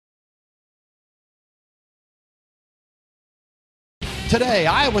Today,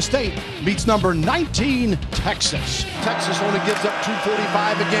 Iowa State meets number 19, Texas. Texas only gives up 245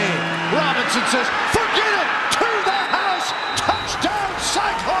 a game. Robinson says, forget it, to the house, touchdown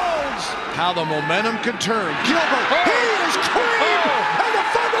Cyclones. How the momentum could turn. Gilbert, he is clean, and the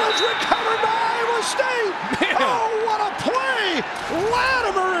fumble is recovered by Iowa State. Man. Oh, what a play.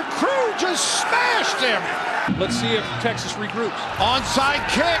 Latimer and crew just smashed him. Let's see if Texas regroups. Onside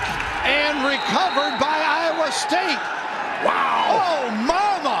kick and recovered by Iowa State. Wow! Oh,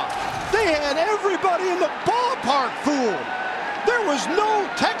 mama! They had everybody in the ballpark fooled. There was no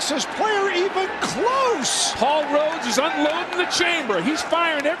Texas player even close. Paul Rhodes is unloading the chamber. He's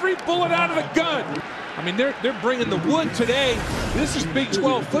firing every bullet out of the gun. I mean, they're bringing the wood today. This is Big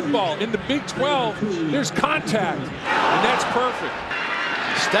 12 football. In the Big 12, there's contact, and that's perfect.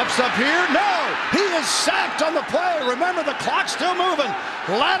 Steps up here. No! He is sacked on the play. Remember, the clock's still moving.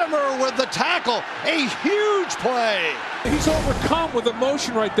 Latimer with the tackle. A huge play. He's overcome with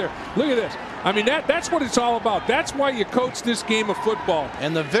emotion right there. Look at this. I mean, that's what it's all about. That's why you coach this game of football.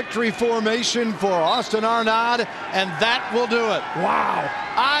 And the victory formation for Austin Arnaud, and that will do it. Wow.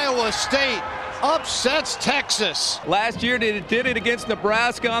 Iowa State upsets Texas. Last year they did it against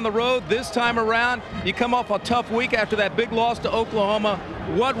Nebraska on the road. This time around, you come off a tough week after that big loss to Oklahoma.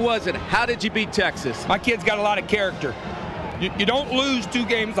 What was it? How did you beat Texas? My kid's got a lot of character. You don't lose 2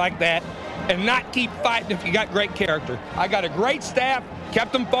 games like that and not keep fighting if you got great character. I got a great staff,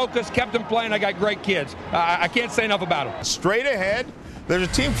 kept them focused, kept them playing. I got great kids. I can't say enough about them. Straight ahead, there's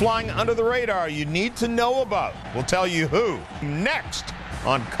a team flying under the radar you need to know about. We'll tell you who next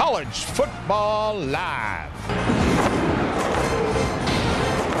on College Football Live.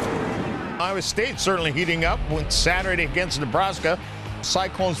 Iowa State certainly heating up. Went Saturday against Nebraska.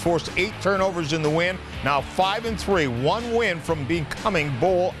 Cyclones forced 8 turnovers in the win. Now 5-3, 1 win from becoming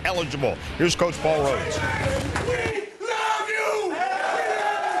bowl eligible. Here's Coach Paul Rhodes. We love you!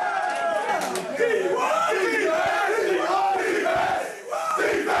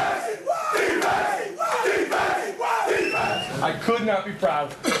 I could not be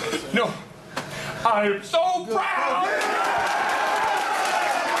proud. No, I am so proud.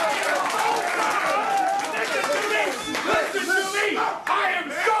 Listen to me. I am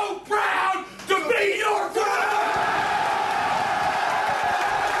so proud to be your brother.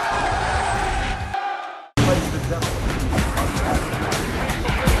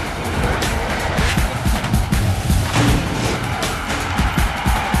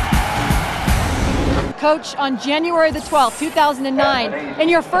 Coach, on January the 12th, 2009, in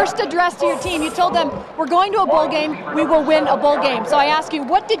your first address to your team, you told them, we're going to a bowl game, we will win a bowl game. So I ask you,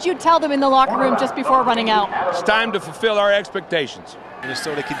 what did you tell them in the locker room just before running out? It's time to fulfill our expectations.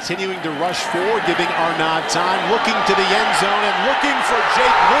 Minnesota continuing to rush forward, giving Arnaud time, looking to the end zone and looking for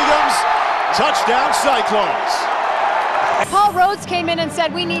Jake Williams. Touchdown Cyclones. Paul Rhodes came in and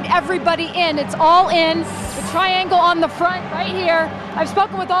said, we need everybody in. It's all in. The triangle on the front right here. I've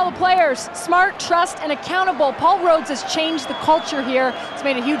spoken with all the players. Smart, trust, and accountable. Paul Rhodes has changed the culture here. It's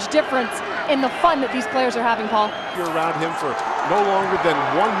made a huge difference in the fun that these players are having, Paul. You're around him for no longer than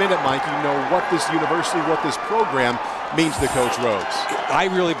 1 minute, Mike. You know what this university, what this program means to Coach Rhodes. I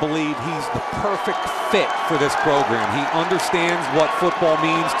really believe he's the perfect fit for this program. He understands what football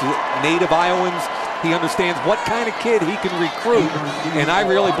means to native Iowans. He understands what kind of kid he can recruit, and I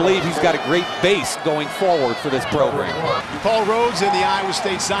really believe he's got a great base going forward for this program. Paul Rhodes and the Iowa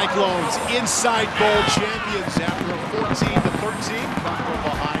State Cyclones inside bowl champions after a 14-13 from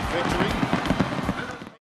behind.